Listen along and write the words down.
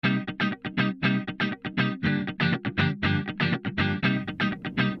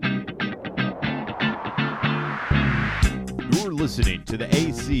listening to the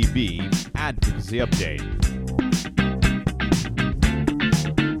ACB Advocacy Update.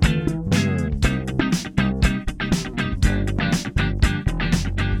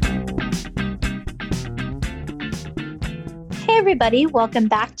 Hey everybody, welcome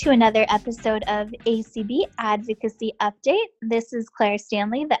back to another episode of ACB Advocacy Update. This is Claire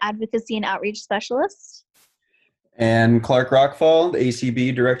Stanley, the Advocacy and Outreach Specialist. And Clark Rockfall, the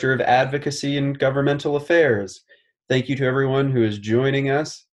ACB Director of Advocacy and Governmental Affairs. Thank you to everyone who is joining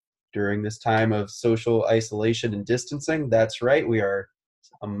us during this time of social isolation and distancing. That's right, we are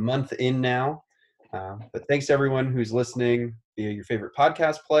a month in now. But thanks to everyone who's listening via your favorite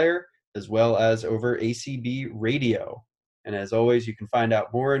podcast player, as well as over ACB Radio. And as always, you can find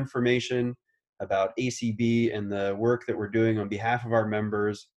out more information about ACB and the work that we're doing on behalf of our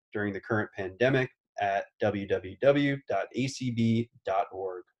members during the current pandemic at www.acb.org.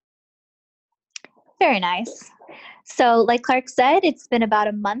 Very nice. So like Clark said, it's been about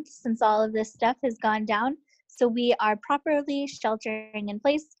a month since all of this stuff has gone down. So we are properly sheltering in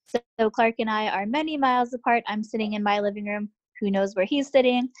place. So Clark and I are many miles apart. I'm sitting in my living room. Who knows where he's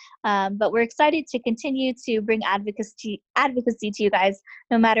sitting? But we're excited to continue to bring advocacy to you guys,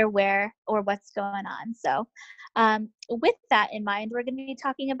 no matter where or what's going on. So with that in mind, we're going to be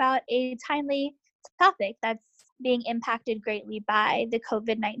talking about a timely topic that's being impacted greatly by the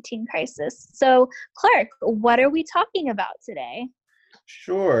COVID-19 crisis. So Clark, what are we talking about today?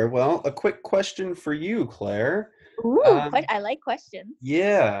 Sure. Well, a quick question for you, Claire. Ooh, I like questions.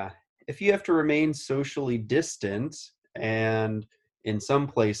 Yeah. If you have to remain socially distant and in some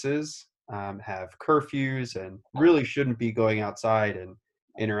places have curfews and really shouldn't be going outside and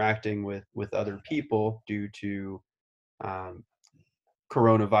interacting with other people due to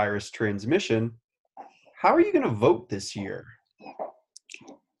coronavirus transmission, how are you going to vote this year?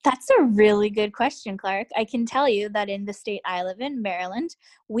 That's a really good question, Clark. I can tell you that in the state I live in, Maryland,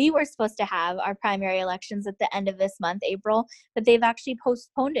 we were supposed to have our primary elections at the end of this month, April, but they've actually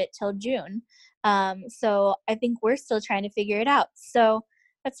postponed it till June. So I think we're still trying to figure it out. So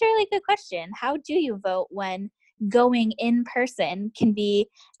that's a really good question. How do you vote when going in person can be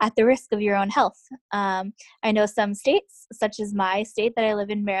at the risk of your own health? I know some states, such as my state that I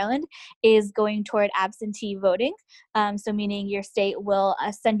live in, Maryland, is going toward absentee voting. So meaning your state will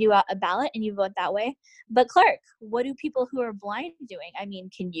send you out a ballot and you vote that way. But Clark, what do people who are blind doing? I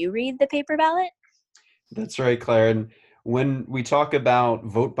mean, can you read the paper ballot? That's right, Claire. And when we talk about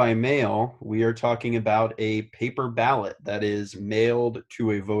vote by mail, we are talking about a paper ballot that is mailed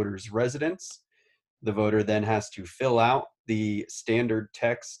to a voter's residence. The voter then has to fill out the standard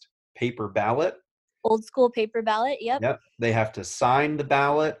text paper ballot. Old school paper ballot, yep. Yep. They have to sign the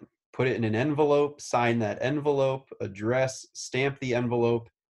ballot, put it in an envelope, sign that envelope, address, stamp the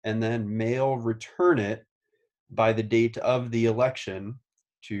envelope, and then mail return it by the date of the election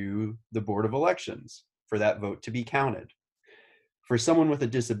to the Board of Elections for that vote to be counted. For someone with a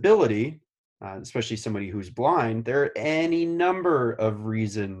disability, especially somebody who's blind, there are any number of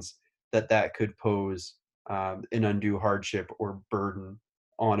reasons that could pose an undue hardship or burden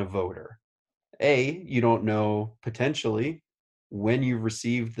on a voter. You don't know potentially when you've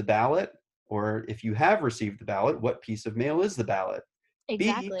received the ballot, or if you have received the ballot, what piece of mail is the ballot?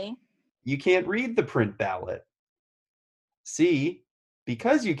 Exactly. B, you can't read the print ballot. C,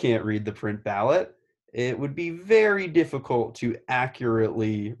 because you can't read the print ballot, it would be very difficult to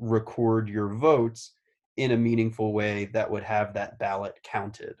accurately record your votes in a meaningful way that would have that ballot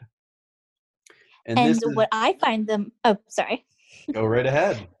counted. And what I find them, oh, sorry. Go right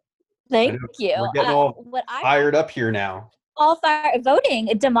ahead. Thank you. We're getting all fired up here now. All fire voting,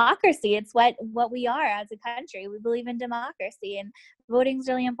 democracy. It's what we are as a country. We believe in democracy, and voting is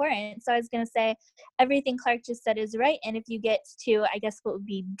really important. So I was going to say everything Clark just said is right. And if you get to, I guess what would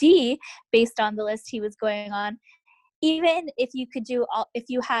be D, based on the list he was going on, even if you could if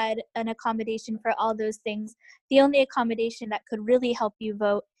you had an accommodation for all those things, the only accommodation that could really help you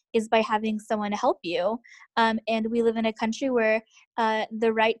vote is by having someone help you. And we live in a country where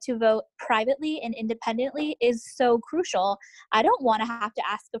the right to vote privately and independently is so crucial. I don't want to have to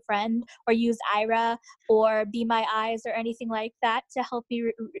ask a friend or use Ira or Be My Eyes or anything like that to help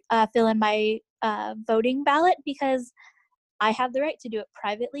me fill in my voting ballot, because I have the right to do it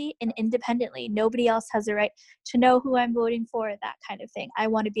privately and independently. Nobody else has the right to know who I'm voting for, that kind of thing. I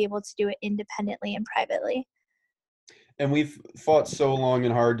want to be able to do it independently and privately. And we've fought so long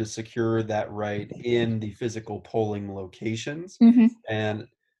and hard to secure that right in the physical polling locations. Mm-hmm. And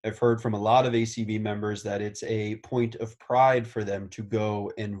I've heard from a lot of ACB members that it's a point of pride for them to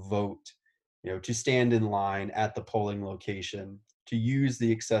go and vote, to stand in line at the polling location, to use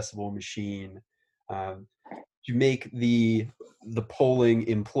the accessible machine. to make the polling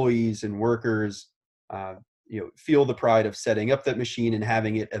employees and workers feel the pride of setting up that machine and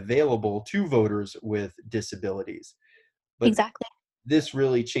having it available to voters with disabilities. But Exactly. this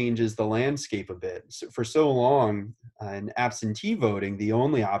really changes the landscape a bit. So for so long, in absentee voting, the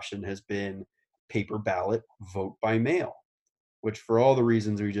only option has been paper ballot, vote by mail, which for all the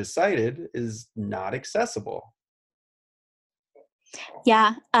reasons we just cited is not accessible.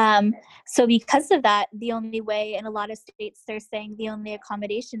 Yeah. So because of that, the only way in a lot of states, they're saying the only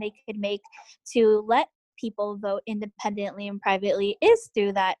accommodation they could make to let people vote independently and privately is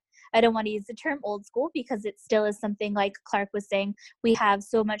through that. I don't want to use the term old school because it still is something, like Clark was saying, we have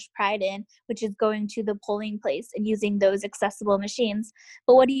so much pride in, which is going to the polling place and using those accessible machines.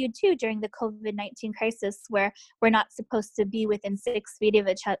 But what do you do during the COVID-19 crisis where we're not supposed to be within 6 feet of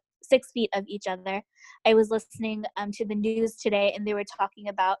 6 feet of each other? I was listening to the news today, and they were talking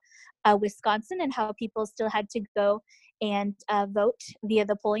about Wisconsin and how people still had to go and vote via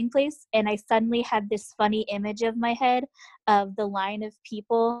the polling place. And I suddenly had this funny image of my head of the line of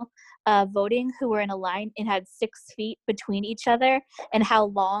people voting who were in a line and had 6 feet between each other, and how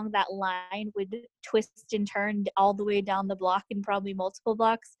long that line would twist and turn all the way down the block and probably multiple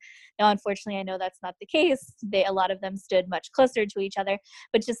blocks. Now, unfortunately, I know that's not the case. A lot of them stood much closer to each other,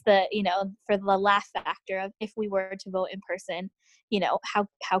 but just for the laugh factor of if we were to vote in person, how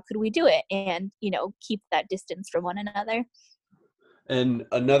could we do it and, keep that distance from one another? And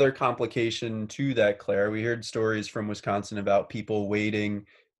another complication to that, Claire, we heard stories from Wisconsin about people waiting,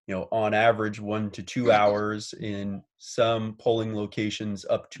 on average 1 to 2 hours, in some polling locations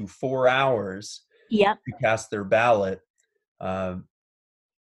up to 4 hours Yep. to cast their ballot.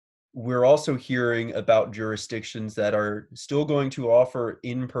 We're also hearing about jurisdictions that are still going to offer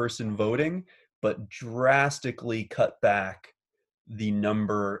in-person voting, but drastically cut back the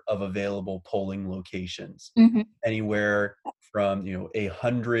number of available polling locations. Mm-hmm. Anywhere from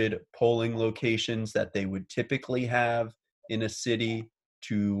 100 polling locations that they would typically have in a city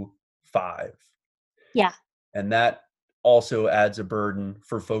to 5. Yeah. And that also adds a burden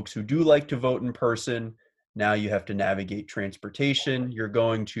for folks who do like to vote in person. Now you have to navigate transportation. You're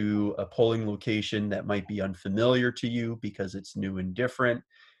going to a polling location that might be unfamiliar to you because it's new and different.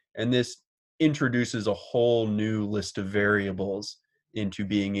 And this introduces a whole new list of variables into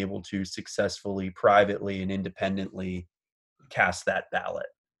being able to successfully, privately, and independently cast that ballot.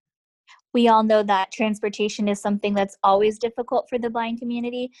 We all know that transportation is something that's always difficult for the blind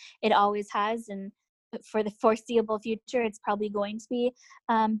community. It always has, and for the foreseeable future, it's probably going to be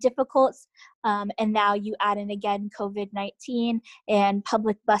difficult. And now you add in again COVID-19, and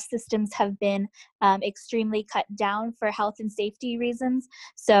public bus systems have been extremely cut down for health and safety reasons.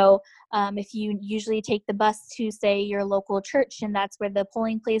 So if you usually take the bus to, say, your local church, and that's where the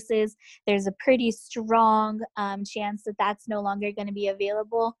polling place is, there's a pretty strong chance that that's no longer going to be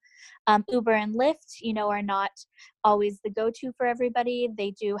available. Uber and Lyft, are not always the go-to for everybody.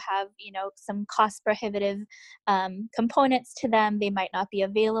 They do have, some cost prohibitive components to them. They might not be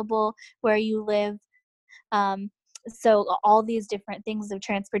available where you live. So all these different things of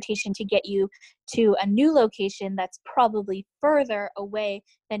transportation to get you to a new location that's probably further away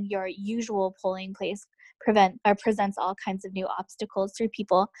than your usual polling place presents all kinds of new obstacles for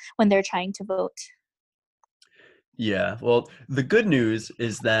people when they're trying to vote. Yeah, well, the good news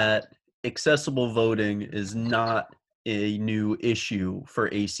is that accessible voting is not a new issue for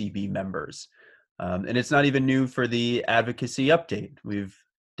ACB members. And it's not even new for the advocacy update. We've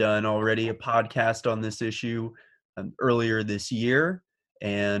done already a podcast on this issue earlier this year,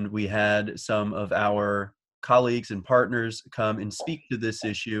 and we had some of our colleagues and partners come and speak to this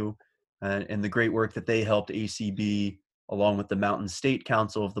issue and the great work that they helped ACB, along with the Mountain State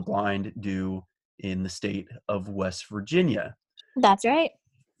Council of the Blind, do in the state of West Virginia. That's right.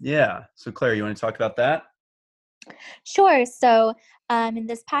 Yeah. So Claire, you want to talk about that? Sure. So in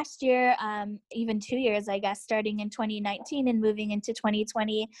this past year, even 2 years, I guess, starting in 2019 and moving into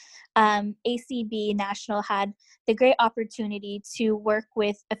 2020, ACB National had the great opportunity to work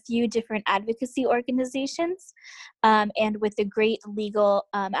with a few different advocacy organizations and with a great legal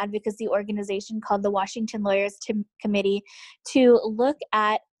advocacy organization called the Washington Lawyers Committee to look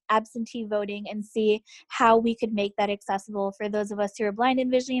at absentee voting and see how we could make that accessible for those of us who are blind and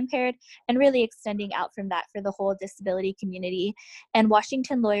visually impaired, and really extending out from that for the whole disability community. And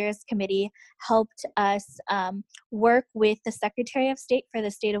Washington Lawyers Committee helped us work with the Secretary of State for the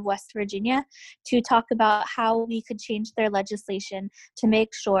state of West Virginia to talk about how we could change their legislation to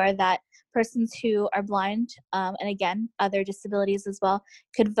make sure that persons who are blind, and again, other disabilities as well,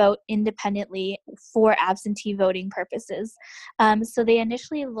 could vote independently for absentee voting purposes. So they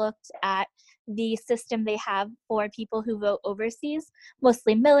initially looked at the system they have for people who vote overseas,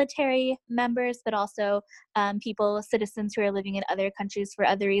 mostly military members, but also people, citizens who are living in other countries for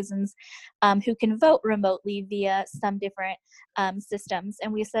other reasons, who can vote remotely via some different systems.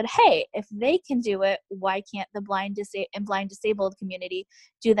 And we said, hey, if they can do it, why can't the blind and blind disabled community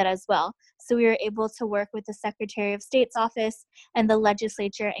do that as well? So we were able to work with the Secretary of State's office and the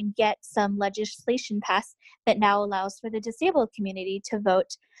legislature and get some legislation passed that now allows for the disabled community to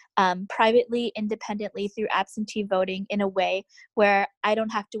vote privately, independently through absentee voting in a way where I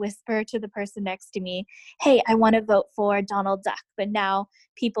don't have to whisper to the person next to me, hey, I want to vote for Donald Duck. But now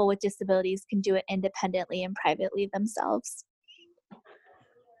people with disabilities can do it independently and privately themselves.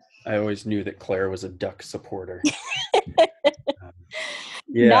 I always knew that Claire was a Duck supporter.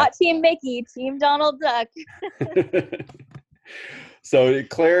 Yeah. Not Team Mickey, Team Donald Duck. So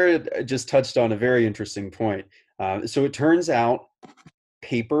Claire just touched on a very interesting point. So it turns out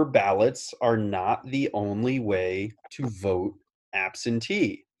paper ballots are not the only way to vote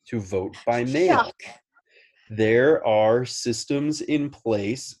absentee, to vote by mail. Shock. There are systems in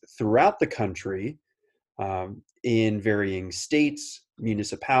place throughout the country, in varying states,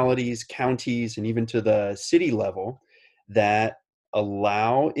 municipalities, counties, and even to the city level, that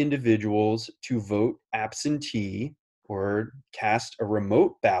allow individuals to vote absentee or cast a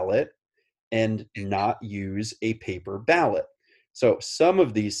remote ballot and not use a paper ballot. So some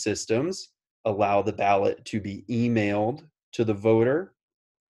of these systems allow the ballot to be emailed to the voter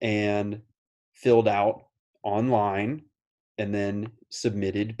and filled out online and then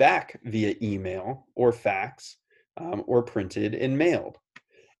submitted back via email or fax, or printed and mailed.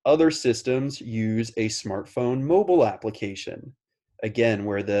 Other systems use a smartphone mobile application, again,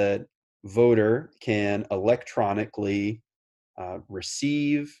 where the voter can electronically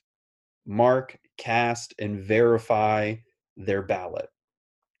receive, mark, cast, and verify their ballot.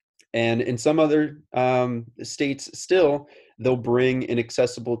 And in some other states still, they'll bring an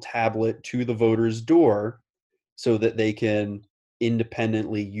accessible tablet to the voter's door so that they can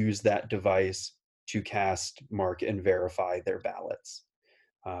independently use that device to cast, mark, and verify their ballots.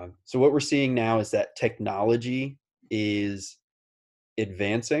 So what we're seeing now is that technology is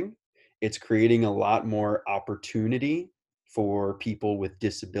advancing. It's creating a lot more opportunity for people with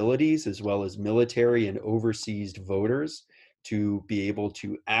disabilities as well as military and overseas voters to be able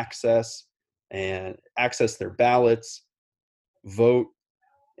to access their ballots, vote,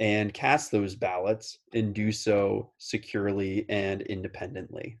 and cast those ballots and do so securely and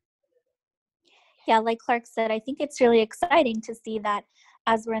independently. Yeah, like Clark said, I think it's really exciting to see that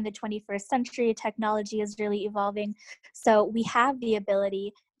as we're in the 21st century, technology is really evolving. So we have the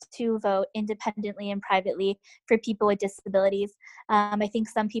ability to vote independently and privately for people with disabilities. I think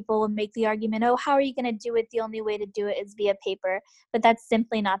some people will make the argument, oh, how are you going to do it? The only way to do it is via paper. But that's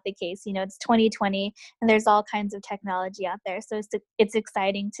simply not the case. You know, it's 2020 and there's all kinds of technology out there. So it's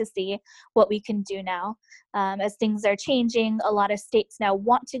exciting to see what we can do now. As things are changing, a lot of states now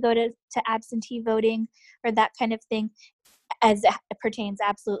want to go to absentee voting or that kind of thing, as it pertains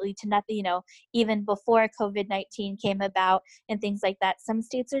absolutely to nothing, you know, even before COVID-19 came about and things like that. Some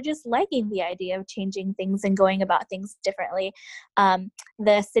states are just liking the idea of changing things and going about things differently.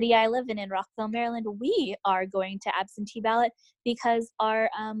 The city I live in Rockville, Maryland, we are going to absentee ballot because our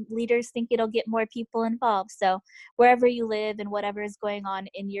leaders think it'll get more people involved. So wherever you live and whatever is going on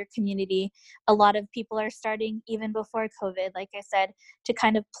in your community, a lot of people are starting even before COVID, like I said, to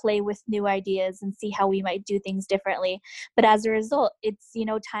kind of play with new ideas and see how we might do things differently. But as a result, it's, you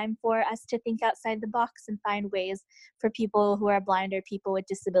know, time for us to think outside the box and find ways for people who are blind or people with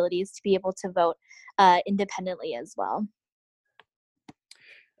disabilities to be able to vote independently as well.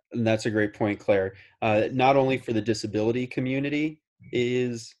 And that's a great point, Claire. Not only for the disability community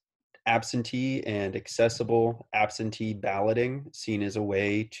is absentee and accessible absentee balloting seen as a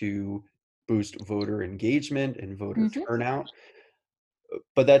way to boost voter engagement and voter turnout,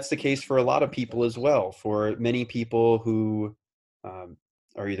 but that's the case for a lot of people as well. For many people who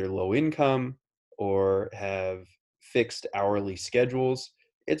are either low income or have fixed hourly schedules,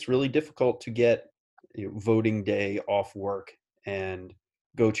 it's really difficult to get voting day off work and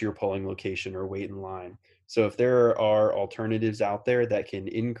go to your polling location or wait in line. So if there are alternatives out there that can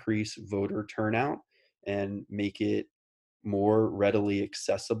increase voter turnout and make it more readily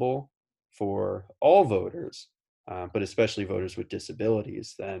accessible for all voters, but especially voters with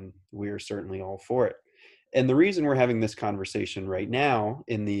disabilities, then we are certainly all for it. And the reason we're having this conversation right now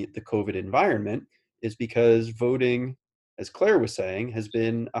in the COVID environment is because voting, as Claire was saying, has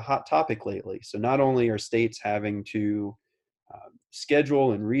been a hot topic lately. So not only are states having to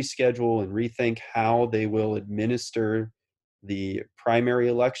schedule and reschedule and rethink how they will administer the primary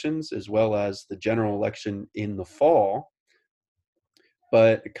elections as well as the general election in the fall.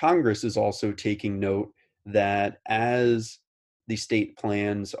 But Congress is also taking note that as the state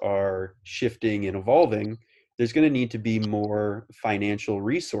plans are shifting and evolving, there's going to need to be more financial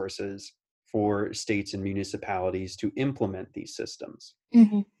resources for states and municipalities to implement these systems.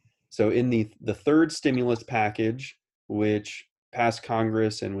 Mm-hmm. So in the third stimulus package, which passed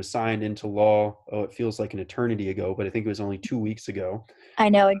Congress and was signed into law, oh, it feels like an eternity ago, but I think it was only 2 weeks ago. I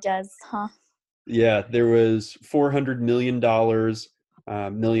know it does, huh? Yeah, there was $400 million,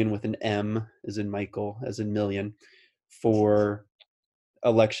 million with an M as in Michael, as in million, for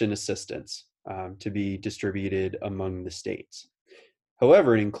election assistance to be distributed among the states.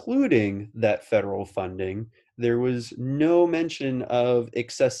 However, including that federal funding, there was no mention of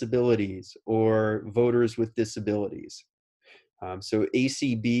accessibilities or voters with disabilities. So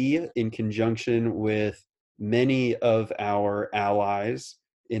ACB, in conjunction with many of our allies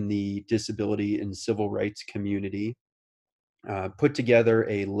in the disability and civil rights community, put together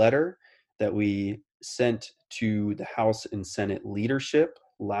a letter that we sent to the House and Senate leadership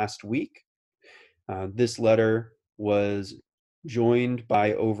last week. This letter was joined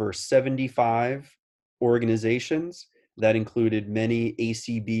by over 75 organizations that included many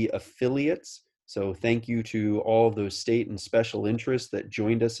ACB affiliates. So thank you to all of those state and special interests that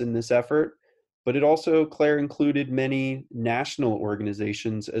joined us in this effort. But it also, Claire, included many national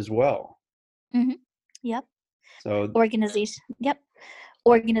organizations as well. Mm-hmm. Yep. So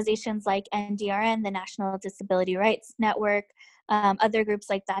Organizations like NDRN, the National Disability Rights Network, other groups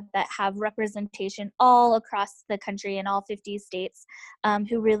like that that have representation all across the country in all 50 states,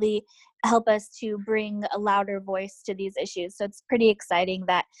 who really help us to bring a louder voice to these issues. So it's pretty exciting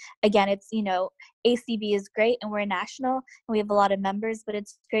that, again, it's, ACB is great and we're national and we have a lot of members, but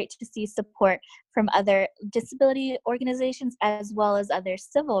it's great to see support from other disability organizations as well as other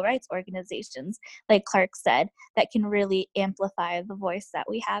civil rights organizations, like Clark said, that can really amplify the voice that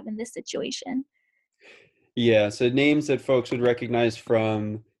we have in this situation. Yeah, so names that folks would recognize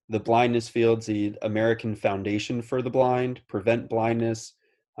from the blindness fields: the American Foundation for the Blind, Prevent Blindness,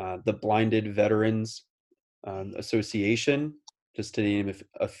 the Blinded Veterans Association, just to name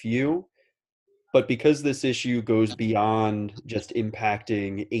a few. But because this issue goes beyond just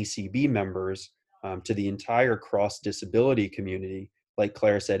impacting ACB members to the entire cross-disability community, like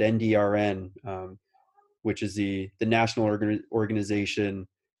Claire said, NDRN, which is the national organization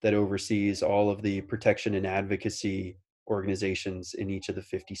that oversees all of the protection and advocacy organizations in each of the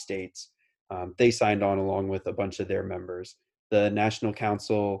 50 states. They signed on along with a bunch of their members. The National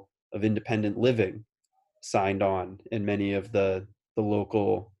Council of Independent Living signed on, and many of the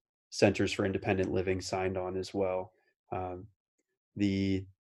local centers for independent living signed on as well. The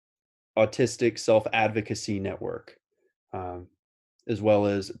Autistic Self-Advocacy Network, as well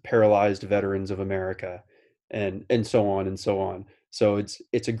as Paralyzed Veterans of America, and so on and so on. So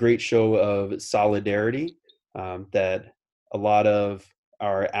it's a great show of solidarity that a lot of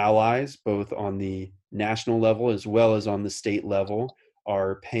our allies, both on the national level as well as on the state level,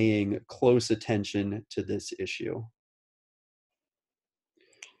 are paying close attention to this issue.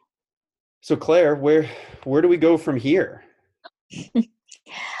 So Claire, where do we go from here?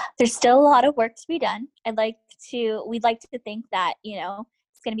 There's still a lot of work to be done. We'd like to think that,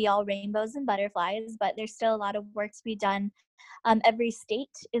 it's going to be all rainbows and butterflies, but there's still a lot of work to be done. Every state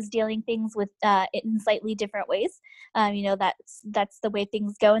is dealing things with it in slightly different ways. That's the way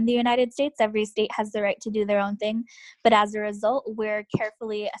things go in the United States. Every state has the right to do their own thing, but as a result, we're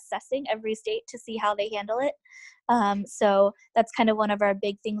carefully assessing every state to see how they handle it. So that's kind of one of our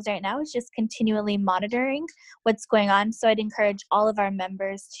big things right now, is just continually monitoring what's going on. So I'd encourage all of our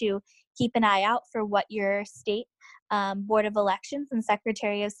members to keep an eye out for what your state Board of Elections and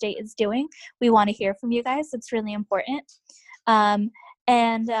Secretary of State is doing. We want to hear from you guys. It's really important. We're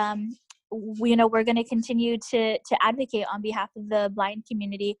going to continue to advocate on behalf of the blind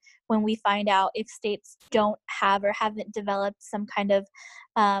community when we find out if states don't have or haven't developed some kind of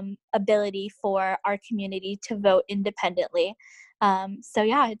ability for our community to vote independently.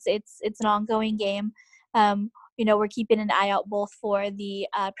 It's an ongoing game. We're keeping an eye out both for the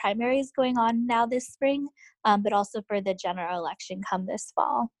primaries going on now this spring, but also for the general election come this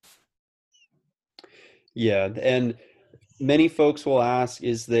fall. Yeah, and many folks will ask,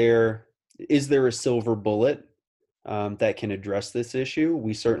 is there a silver bullet that can address this issue?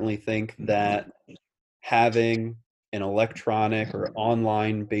 We certainly think that having an electronic or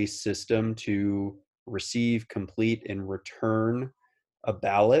online-based system to receive, complete, and return a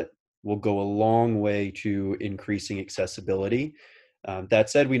ballot will go a long way to increasing accessibility. That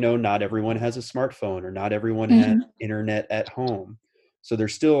said, we know not everyone has a smartphone or not everyone has Mhm. internet at home. So there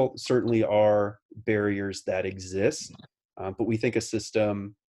still certainly are barriers that exist, but we think a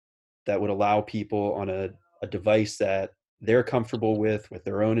system that would allow people on a device that they're comfortable with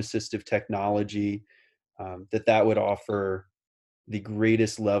their own assistive technology, that would offer the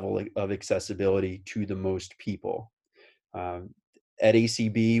greatest level of accessibility to the most people. Um, at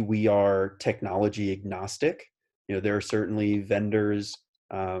ACB, we are technology agnostic. There are certainly vendors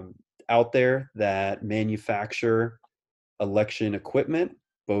um, out there that manufacture election equipment,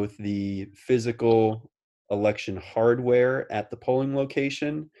 both the physical election hardware at the polling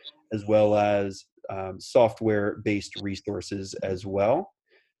location, as well as software-based resources as well.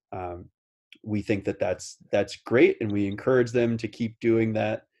 Um, we think that that's great, and we encourage them to keep doing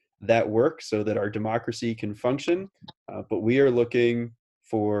that work so that our democracy can function. But we are looking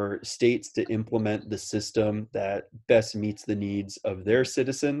for states to implement the system that best meets the needs of their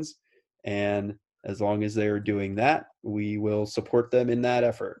citizens, and as long as they are doing that, we will support them in that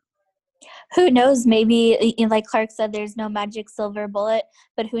effort. Who knows, maybe like Clark said, there's no magic silver bullet,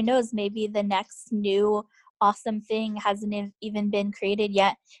 but who knows, maybe the next new awesome thing hasn't even been created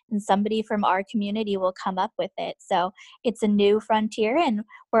yet, and somebody from our community will come up with it. So it's a new frontier, and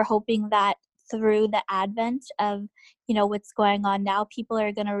we're hoping that through the advent of what's going on now, people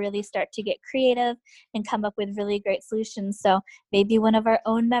are going to really start to get creative and come up with really great solutions. So maybe one of our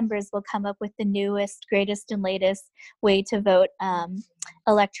own members will come up with the newest, greatest, and latest way to vote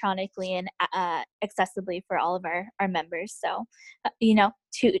electronically and accessibly for all of our members. So,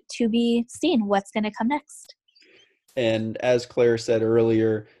 to be seen what's going to come next. And as Claire said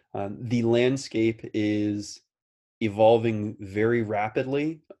earlier, the landscape is evolving very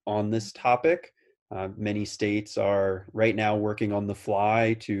rapidly on this topic. Many states are right now working on the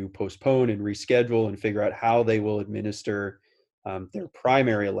fly to postpone and reschedule and figure out how they will administer their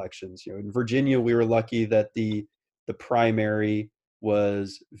primary elections. In Virginia, we were lucky that the primary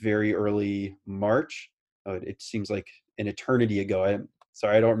was very early March. It seems like an eternity ago. I'm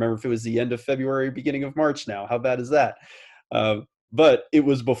sorry, I don't remember if it was the end of February, beginning of March now. How bad is that? But it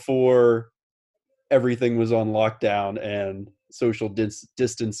was before everything was on lockdown and social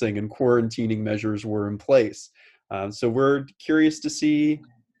distancing and quarantining measures were in place. So we're curious to see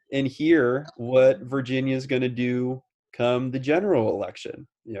and hear what Virginia is going to do come the general election.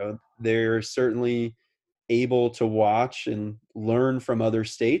 They're certainly able to watch and learn from other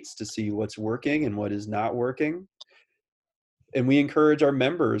states to see what's working and what is not working. And we encourage our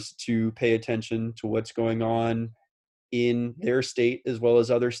members to pay attention to what's going on in their state as well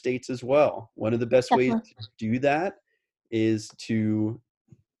as other states as well. One of the best ways Definitely. to do that is to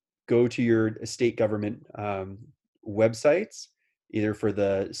go to your state government websites, either for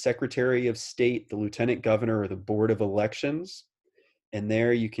the Secretary of State, the Lieutenant Governor, or the Board of Elections. And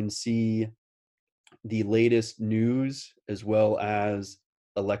there you can see the latest news as well as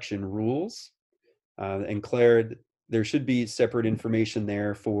election rules. And Claire, there should be separate information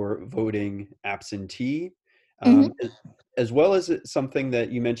there for voting absentee, Hmm. um, as well as something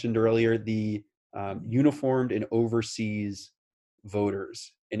that you mentioned earlier, the uniformed and overseas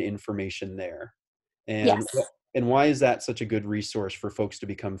voters and information there. And Yes. and why is that such a good resource for folks to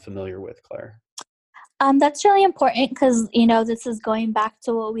become familiar with, Claire? That's really important because, this is going back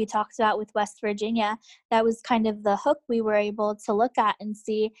to what we talked about with West Virginia. That was kind of the hook we were able to look at and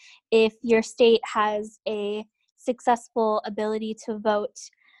see if your state has a successful ability to vote,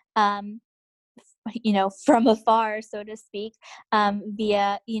 um, from afar, so to speak,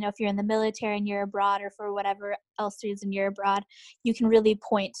 via, if you're in the military and you're abroad or for whatever else reason you're abroad, you can really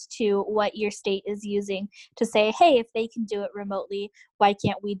point to what your state is using to say, hey, if they can do it remotely, why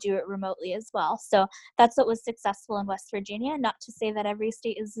can't we do it remotely as well? So that's what was successful in West Virginia. Not to say that every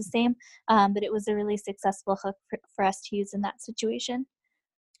state is the same, but it was a really successful hook for us to use in that situation.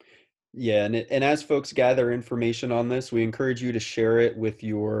 Yeah, and as folks gather information on this, we encourage you to share it with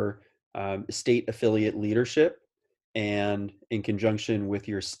your state affiliate leadership, and in conjunction with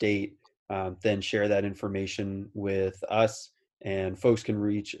your state, then share that information with us. And folks can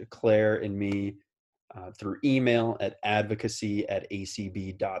reach Claire and me through email at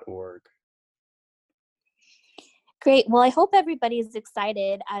advocacy@acb.org. Great. Well, I hope everybody is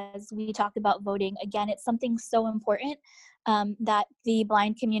excited as we talk about voting. Again, it's something so important that the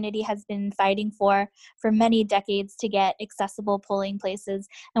blind community has been fighting for many decades to get accessible polling places,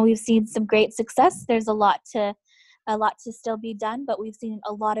 and we've seen some great success. There's a lot to still be done, but we've seen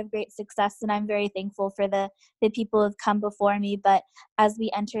a lot of great success, and I'm very thankful for the people who have come before me. But as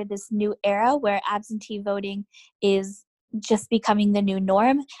we enter this new era where absentee voting is just becoming the new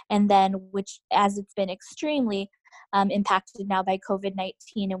norm, and then which, as it's been extremely impacted now by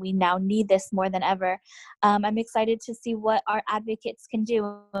COVID-19, and we now need this more than ever. I'm excited to see what our advocates can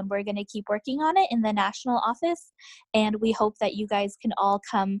do, and we're going to keep working on it in the national office, and we hope that you guys can all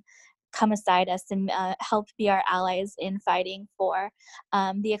come aside us and help be our allies in fighting for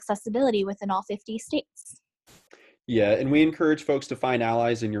the accessibility within all 50 states. Yeah, and we encourage folks to find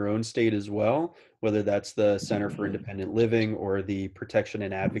allies in your own state as well, whether that's the Center for Independent Living or the Protection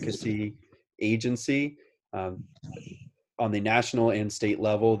and Advocacy Agency. On the national and state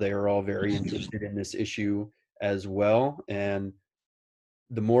level, they are all very interested in this issue as well. And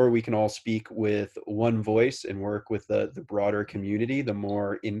the more we can all speak with one voice and work with the broader community, the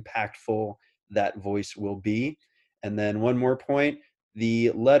more impactful that voice will be. And then one more point,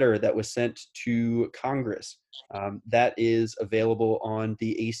 the letter that was sent to Congress, that is available on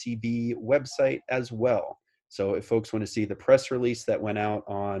the ACB website as well. So if folks want to see the press release that went out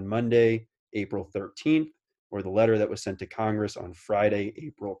on Monday, April 13th, or the letter that was sent to Congress on Friday,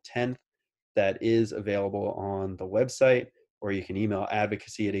 April 10th, that is available on the website, or you can email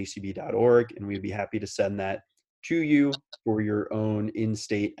advocacy@acb.org, and we'd be happy to send that to you for your own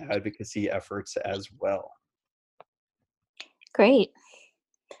in-state advocacy efforts as well. Great.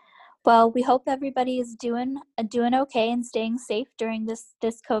 Well, we hope everybody is doing okay and staying safe during this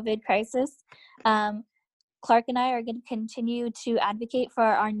COVID crisis. Clark and I are going to continue to advocate for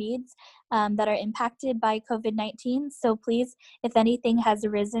our needs that are impacted by COVID-19. So please, if anything has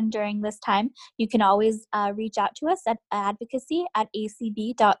arisen during this time, you can always reach out to us at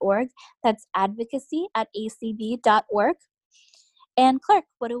advocacy@acb.org. That's advocacy@acb.org. And Clark,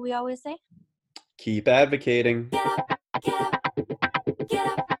 what do we always say? Keep advocating. Get up, get up, get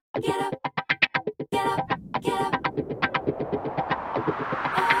up, get up, get up, get up.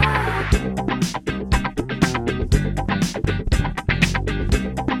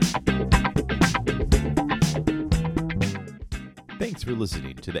 Thanks for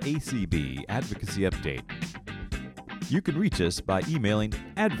listening to the ACB Advocacy Update. You can reach us by emailing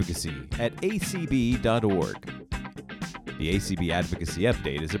advocacy@acb.org. The ACB Advocacy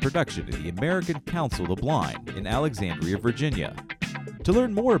Update is a production of the American Council of the Blind in Alexandria, Virginia. To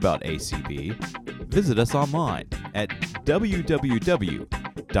learn more about ACB, visit us online at www.acb.org.